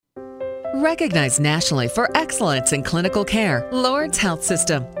Recognized nationally for excellence in clinical care, Lourdes Health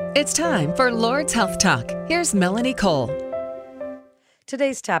System. It's time for Lourdes Health Talk. Here's Melanie Cole.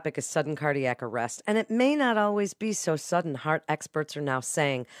 Today's topic is sudden cardiac arrest, and it may not always be so sudden, heart experts are now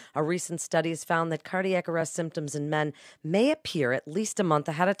saying. A recent study has found that cardiac arrest symptoms in men may appear at least a month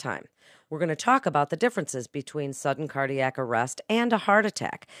ahead of time. We're going to talk about the differences between sudden cardiac arrest and a heart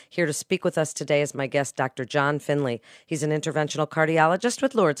attack. Here to speak with us today is my guest, Dr. John Finley. He's an interventional cardiologist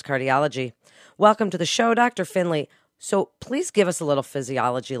with Lourdes Cardiology. Welcome to the show, Dr. Finley. So please give us a little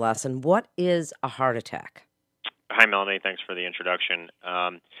physiology lesson. What is a heart attack? Hi, Melanie. Thanks for the introduction.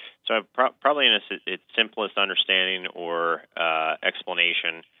 Probably in its simplest understanding or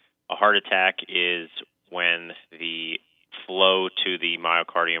explanation, a heart attack is when the flow to the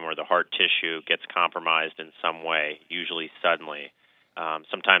myocardium or the heart tissue gets compromised in some way, usually suddenly.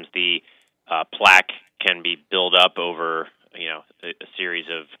 Sometimes the plaque can be built up over a series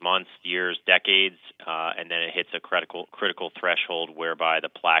of months, years, decades, and then it hits a critical threshold whereby the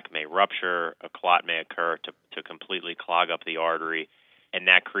plaque may rupture, a clot may occur to completely clog up the artery, and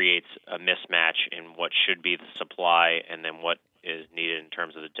that creates a mismatch in what should be the supply and then what is needed in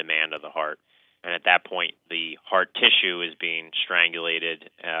terms of the demand of the heart. And at that point, the heart tissue is being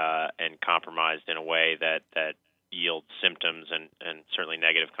strangulated and compromised in a way that yield symptoms and certainly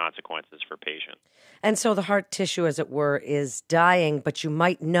negative consequences for patients. And so the heart tissue, as it were, is dying, but you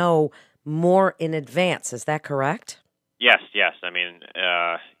might know more in advance. Is that correct? Yes. I mean,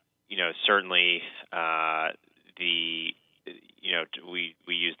 certainly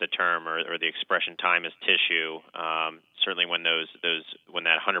we use the term or the expression "time is tissue." Certainly, when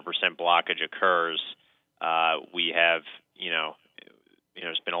that 100% blockage occurs, we have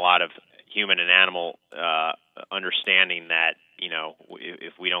there's been a lot of human and animal understanding that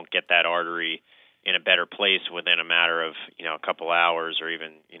if we don't get that artery in a better place within a matter of a couple hours, or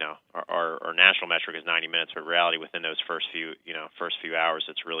even our national metric is 90 minutes, but in reality within those first few hours,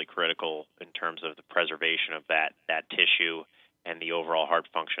 it's really critical in terms of the preservation of that tissue and the overall heart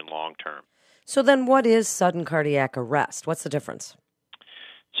function long term. So then, what is sudden cardiac arrest? What's the difference?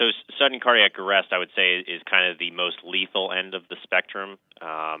 So sudden cardiac arrest, I would say, is kind of the most lethal end of the spectrum.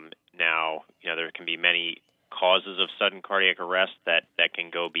 Now, there can be many causes of sudden cardiac arrest that can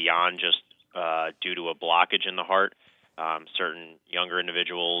go beyond just due to a blockage in the heart. Certain younger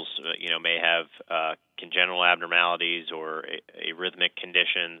individuals, may have congenital abnormalities or arrhythmic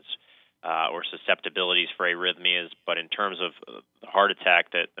conditions or susceptibilities for arrhythmias. But in terms of the heart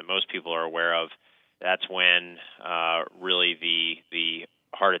attack that most people are aware of, that's when really the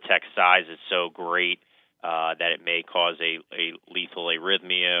heart attack size is so great that it may cause a lethal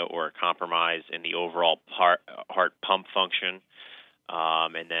arrhythmia or a compromise in the overall heart pump function.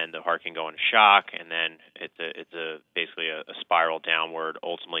 And then the heart can go into shock, and then it's basically a spiral downward,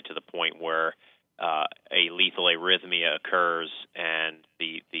 ultimately to the point where a lethal arrhythmia occurs and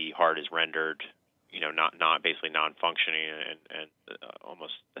the heart is rendered, not basically non-functioning and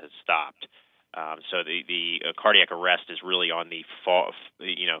almost has stopped. So the cardiac arrest is really on the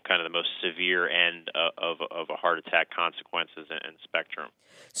kind of the most severe end of a heart attack consequences and spectrum.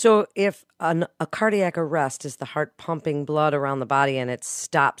 So if a cardiac arrest is the heart pumping blood around the body and it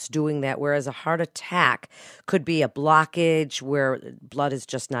stops doing that, whereas a heart attack could be a blockage where blood is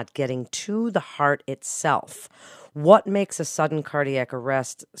just not getting to the heart itself. What makes a sudden cardiac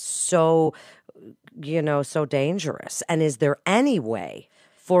arrest so dangerous? And is there any way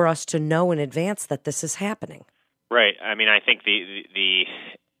for us to know in advance that this is happening? Right. I mean, I think we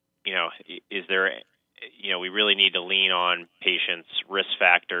really need to lean on patients' risk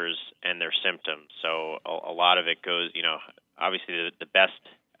factors and their symptoms. So a lot of it goes, obviously the best,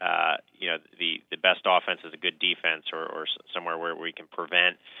 the best offense is a good defense, or somewhere where we can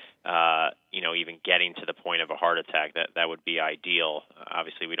prevent, even getting to the point of a heart attack. That would be ideal.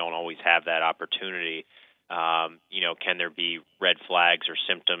 Obviously, we don't always have that opportunity. Can there be red flags or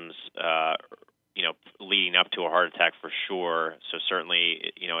symptoms, leading up to a heart attack? For sure. So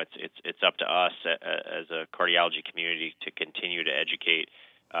certainly, it's up to us as a cardiology community to continue to educate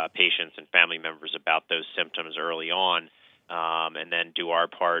patients and family members about those symptoms early on, and then do our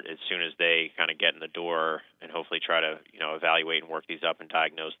part as soon as they kind of get in the door, and hopefully try to evaluate and work these up and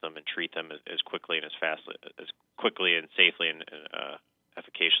diagnose them and treat them as quickly and as quickly and safely and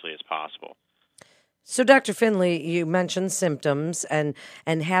efficaciously as possible. So, Dr. Finley, you mentioned symptoms and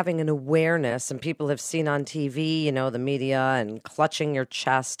having an awareness, and people have seen on TV, the media, and clutching your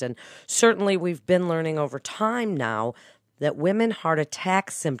chest. And certainly we've been learning over time now that women heart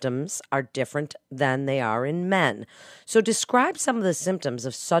attack symptoms are different than they are in men. So describe some of the symptoms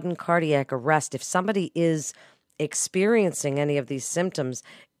of sudden cardiac arrest. If somebody is experiencing any of these symptoms,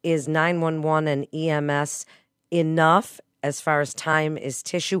 Is 911 and EMS enough as far as time is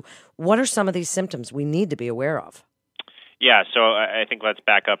tissue? What are some of these symptoms we need to be aware of? Yeah, so I think let's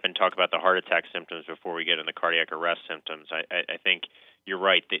back up and talk about the heart attack symptoms before we get into cardiac arrest symptoms. I think you're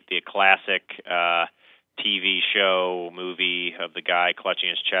right. The classic TV show, movie of the guy clutching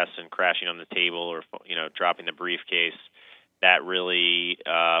his chest and crashing on the table, or dropping the briefcase, that really,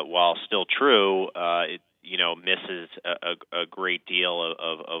 while still true, it misses a great deal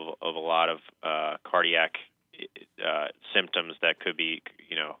of a lot of cardiac symptoms that could be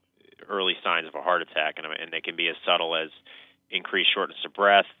early signs of a heart attack, and they can be as subtle as increased shortness of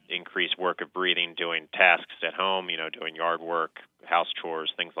breath, increased work of breathing, doing tasks at home, doing yard work, house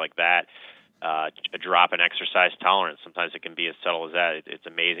chores, things like that. A drop in exercise tolerance. Sometimes it can be as subtle as that. It's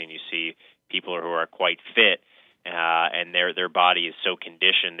amazing. You see people who are quite fit, and their body is so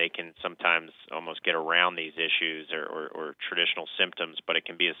conditioned they can sometimes almost get around these issues or traditional symptoms. But it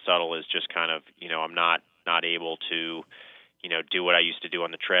can be as subtle as just kind of I'm not able to do what I used to do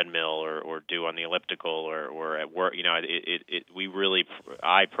on the treadmill or do on the elliptical or at work.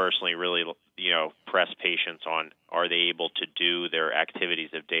 I personally really press patients on, are they able to do their activities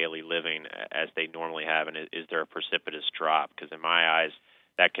of daily living as they normally have, and is there a precipitous drop? Because in my eyes,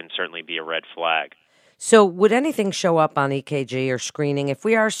 that can certainly be a red flag. So would anything show up on EKG or screening? If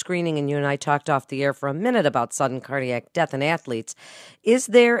we are screening, and you and I talked off the air for a minute about sudden cardiac death in athletes, is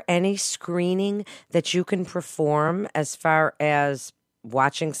there any screening that you can perform as far as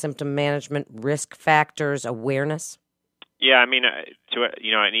watching symptom management, risk factors, awareness? Yeah, I mean, an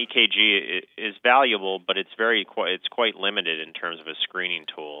EKG is valuable, but it's quite limited in terms of a screening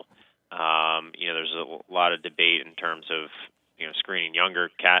tool. There's a lot of debate in terms of screening younger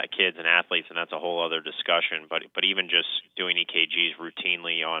kids and athletes, and that's a whole other discussion. But even just doing EKGs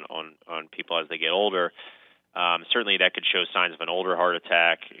routinely on people as they get older, certainly that could show signs of an older heart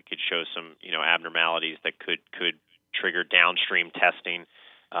attack. It could show some abnormalities that could trigger downstream testing.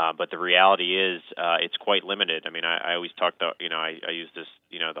 But the reality is, it's quite limited. I mean, I always talk I use this,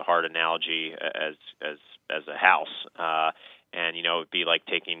 the heart analogy as a house. And, it'd be like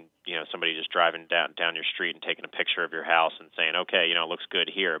taking, somebody just driving down your street and taking a picture of your house and saying, okay, it looks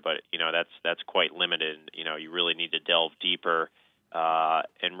good here, but, that's quite limited. You really need to delve deeper,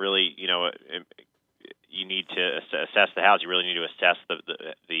 and really, you need to assess the house. You really need to assess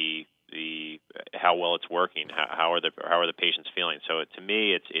the how well it's working. How are the patients feeling? So to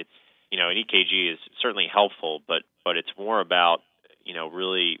me, it's an EKG is certainly helpful, but it's more about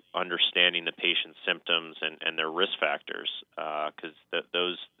really understanding the patient's symptoms and their risk factors, because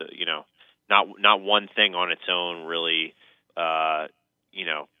not one thing on its own really. I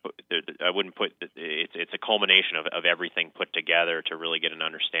wouldn't put it's a culmination of everything put together to really get an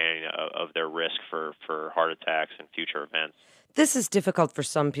understanding of their risk for heart attacks and future events. This is difficult for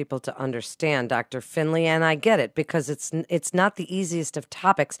some people to understand, Dr. Finley, and I get it because it's not the easiest of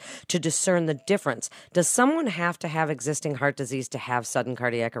topics to discern the difference. Does someone have to have existing heart disease to have sudden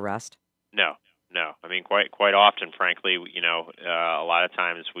cardiac arrest? No. I mean, quite often, frankly, a lot of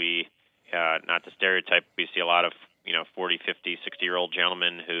times we, not to stereotype, we see a lot of 40, 50, 60-year-old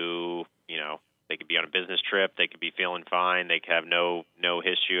gentlemen who, they could be on a business trip, they could be feeling fine, they could have no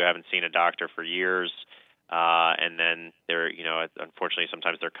history, haven't seen a doctor for years. And then they're, unfortunately,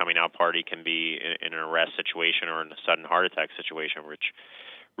 sometimes their coming out party can be in an arrest situation or in a sudden heart attack situation, which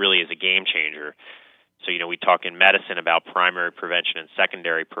really is a game changer. So, we talk in medicine about primary prevention and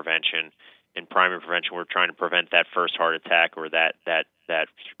secondary prevention. In primary prevention, we're trying to prevent that first heart attack or that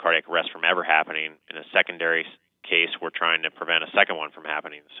cardiac arrest from ever happening. In a secondary case, we're trying to prevent a second one from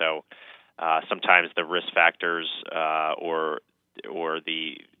happening. So sometimes the risk factors or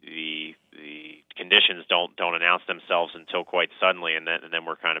the conditions don't announce themselves until quite suddenly, and then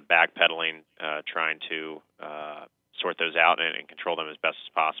we're kind of backpedaling, trying to sort those out and control them as best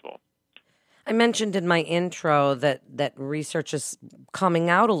as possible. I mentioned in my intro that research is coming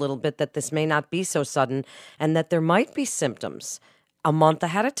out a little bit that this may not be so sudden and that there might be symptoms a month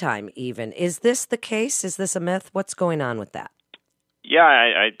ahead of time even. Is this the case? Is this a myth? What's going on with that? Yeah,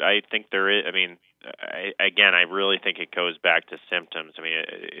 I think there is. I mean, I really think it goes back to symptoms. I mean,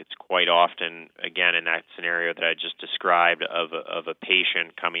 it's quite often, again, in that scenario that I just described of a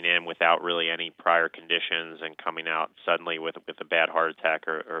patient coming in without really any prior conditions and coming out suddenly with a bad heart attack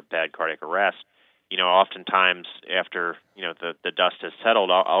or a bad cardiac arrest. Oftentimes after, the dust has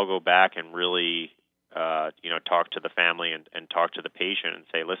settled, I'll go back and really, talk to the family and talk to the patient and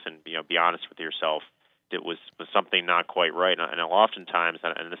say, listen, be honest with yourself. It was something not quite right. And oftentimes,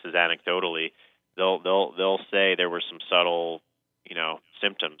 and this is anecdotally, they'll say there were some subtle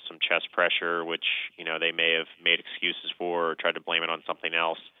symptoms, some chest pressure, which, they may have made excuses for or tried to blame it on something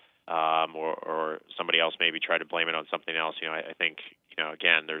else, or somebody else maybe tried to blame it on something else. I think,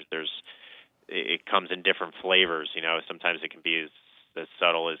 again, it comes in different flavors. Sometimes it can be as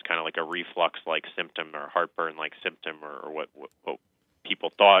subtle as kind of like a reflux-like symptom or heartburn-like symptom, or what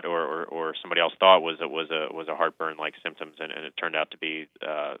people thought or somebody else thought was a heartburn-like symptoms, and it turned out to be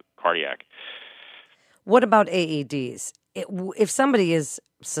cardiac. What about AEDs? If somebody is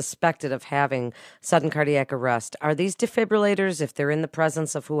suspected of having sudden cardiac arrest, are these defibrillators, if they're in the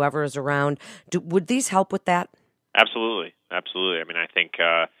presence of whoever is around, would these help with that? Absolutely. I mean, I think,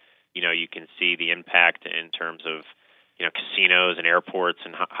 you can see the impact in terms of, casinos and airports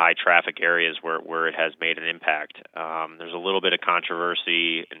and high traffic areas where it has made an impact. There's a little bit of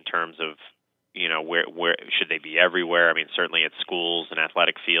controversy in terms of, where should they be everywhere? I mean, certainly at schools and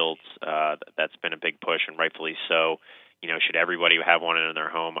athletic fields, that's been a big push, and rightfully so. Should everybody have one in their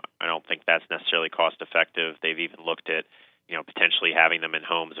home? I don't think that's necessarily cost effective. They've even looked at, potentially having them in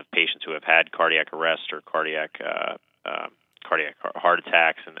homes of patients who have had cardiac arrest or cardiac heart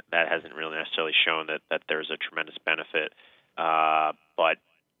attacks, and that hasn't really necessarily shown that there's a tremendous benefit. But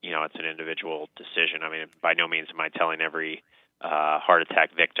it's an individual decision. I mean, by no means am I telling every heart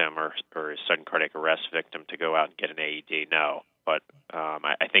attack victim or sudden cardiac arrest victim to go out and get an AED. No, but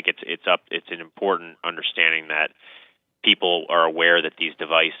I think it's an important understanding that people are aware that these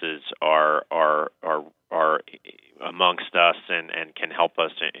devices are amongst us and can help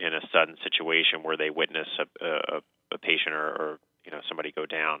us in a sudden situation where they witness a patient or somebody go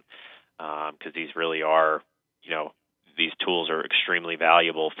down, because these really are, these tools are extremely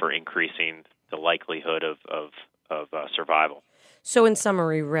valuable for increasing the likelihood of survival. So in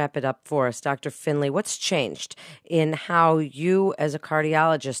summary, wrap it up for us, Dr. Finley. What's changed in how you as a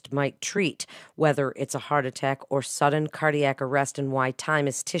cardiologist might treat whether it's a heart attack or sudden cardiac arrest, and why time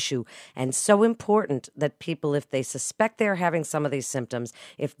is tissue and so important that people, if they suspect they're having some of these symptoms,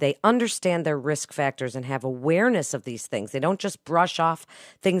 if they understand their risk factors and have awareness of these things, they don't just brush off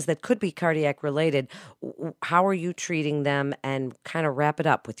things that could be cardiac related. How are you treating them, and kind of wrap it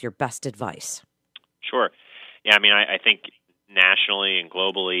up with your best advice? Sure. Yeah, I mean, I think nationally and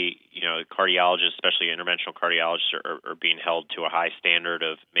globally, cardiologists, especially interventional cardiologists, are being held to a high standard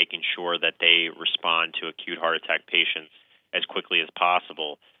of making sure that they respond to acute heart attack patients as quickly as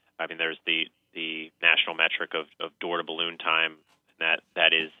possible. I mean, there's the national metric of door to balloon time.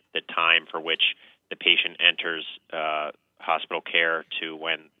 That is the time for which the patient enters hospital care to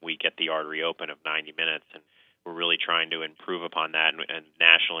when we get the artery open, of 90 minutes. And we're really trying to improve upon that. And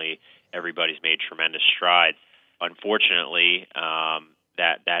nationally, everybody's made tremendous strides. Unfortunately,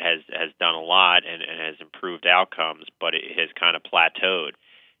 that has done a lot and has improved outcomes, but it has kind of plateaued.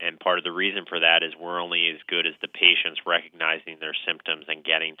 And part of the reason for that is we're only as good as the patients recognizing their symptoms and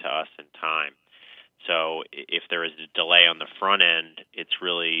getting to us in time. So if there is a delay on the front end, it's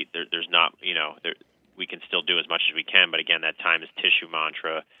really, there's not, we can still do as much as we can, but again, that time is tissue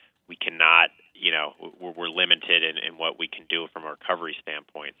mantra. We cannot, we're limited in what we can do from a recovery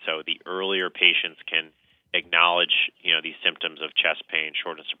standpoint. So the earlier patients can acknowledge, these symptoms of chest pain,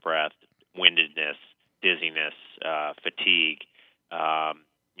 shortness of breath, windedness, dizziness, fatigue,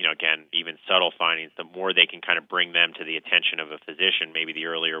 again, even subtle findings, the more they can kind of bring them to the attention of a physician, maybe the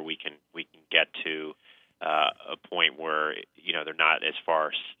earlier we can get to a point where, they're not as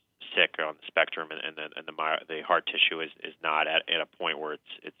far sick on the spectrum, and the heart tissue is not at a point where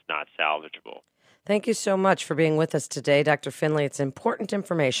it's not salvageable. Thank you so much for being with us today, Dr. Finley. It's important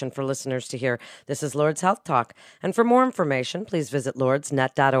information for listeners to hear. This is Lourdes Health Talk. And for more information, please visit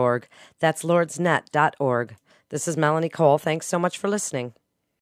lourdesnet.org. That's lourdesnet.org. This is Melanie Cole. Thanks so much for listening.